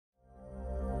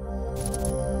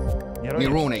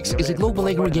Neironix is a global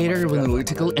aggregator of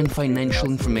analytical and financial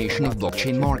information of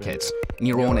blockchain markets.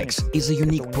 Neironix is a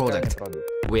unique product.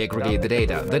 We aggregate the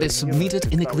data that is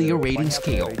submitted in a clear rating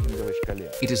scale.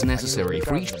 It is necessary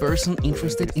for each person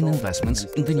interested in investments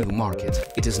in the new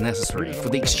market. It is necessary for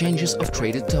the exchanges of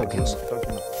traded tokens.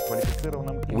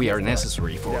 We are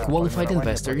necessary for qualified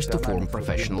investors to form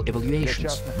professional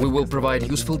evaluations. We will provide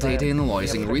useful data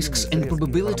analyzing risks and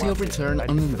probability of return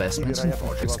on investments in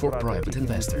projects for private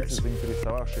investors.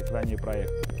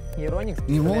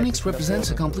 Neironix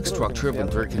represents a complex structure of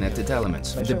interconnected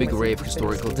elements. The big array of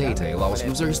historical data allows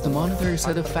users to monitor a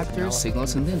set of factors,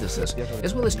 signals and indices,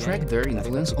 as well as track their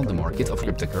influence on the market of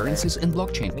cryptocurrencies and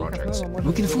blockchain projects.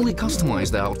 We can fully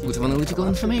customize the output of analytical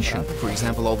information, for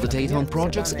example, all the data on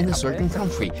projects in a certain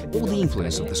country, or the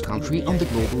influence of this country on the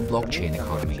global blockchain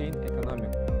economy.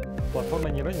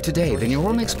 Today, the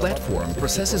Neironix platform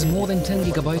processes more than 10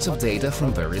 gigabytes of data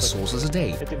from various sources a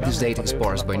day. This data is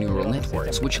parsed by neural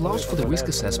networks, which allows for the risk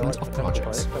assessment of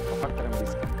projects.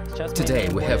 Today,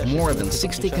 we have more than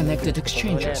 60 connected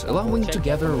exchanges, allowing to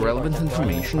gather relevant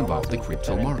information about the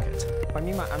crypto market.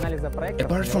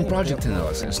 Apart from project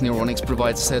analysis, Neironix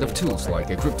provides a set of tools like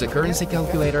a cryptocurrency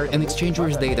calculator, an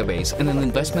exchanger's database, and an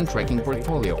investment tracking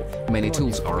portfolio. Many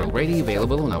tools are already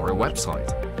available on our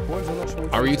website.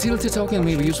 Our utility token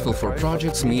may be useful for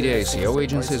projects, media, SEO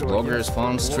agencies, bloggers,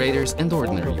 funds, traders, and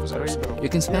ordinary users. You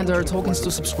can spend our tokens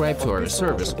to subscribe to our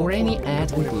service or any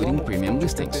ad, including premium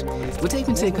listings. We take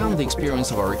into account the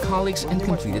experience of our colleagues and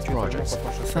completed projects.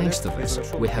 Thanks to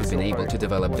this, we have been able to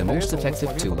develop the most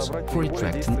effective tools for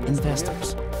attracting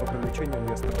investors.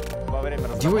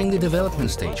 During the development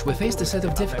stage, we faced a set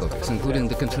of difficulties, including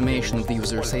the confirmation of the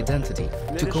user's identity.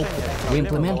 To cope with it, we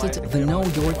implemented the Know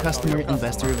Your Customer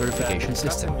Investor Verification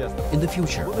system. In the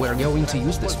future, we are going to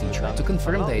use this feature to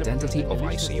confirm the identity of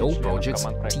ICO projects'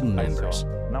 team members.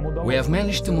 We have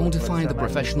managed to modify the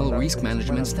professional risk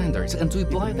management standards and to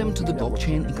apply them to the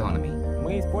blockchain economy.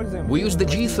 We use the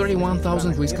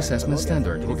G31000 risk assessment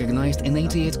standard, recognized in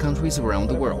 88 countries around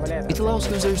the world. It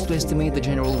allows users to estimate the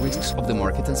general risks of the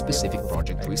market and specific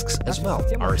project risks as well.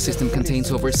 Our system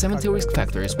contains over 70 risk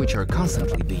factors, which are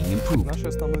constantly being improved.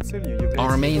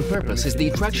 Our main purpose is the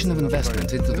attraction of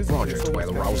investment into the project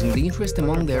while arousing the interest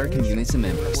among their community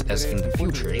members, as in the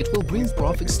future it will bring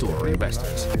profits to our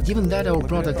investors. Given that our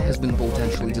product has been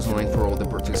potentially designed for all the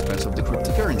participants of the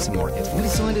cryptocurrency market, we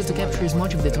decided to capture as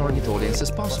much of the target audience as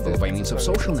possible by means of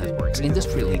social networks,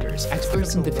 industry leaders,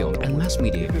 experts in the field and mass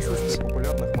media appearance.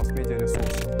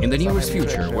 In the nearest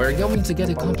future, we're going to get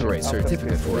a copyright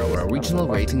certificate for our original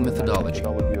rating methodology.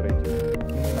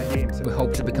 We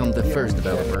hope to become the first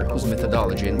developer whose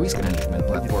methodology and risk management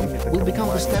platform will become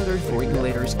the standard for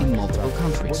regulators in multiple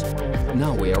countries.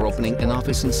 Now we are opening an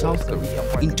office in South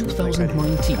Korea. In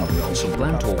 2019, we also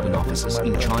plan to open offices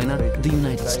in China, the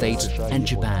United States and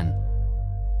Japan.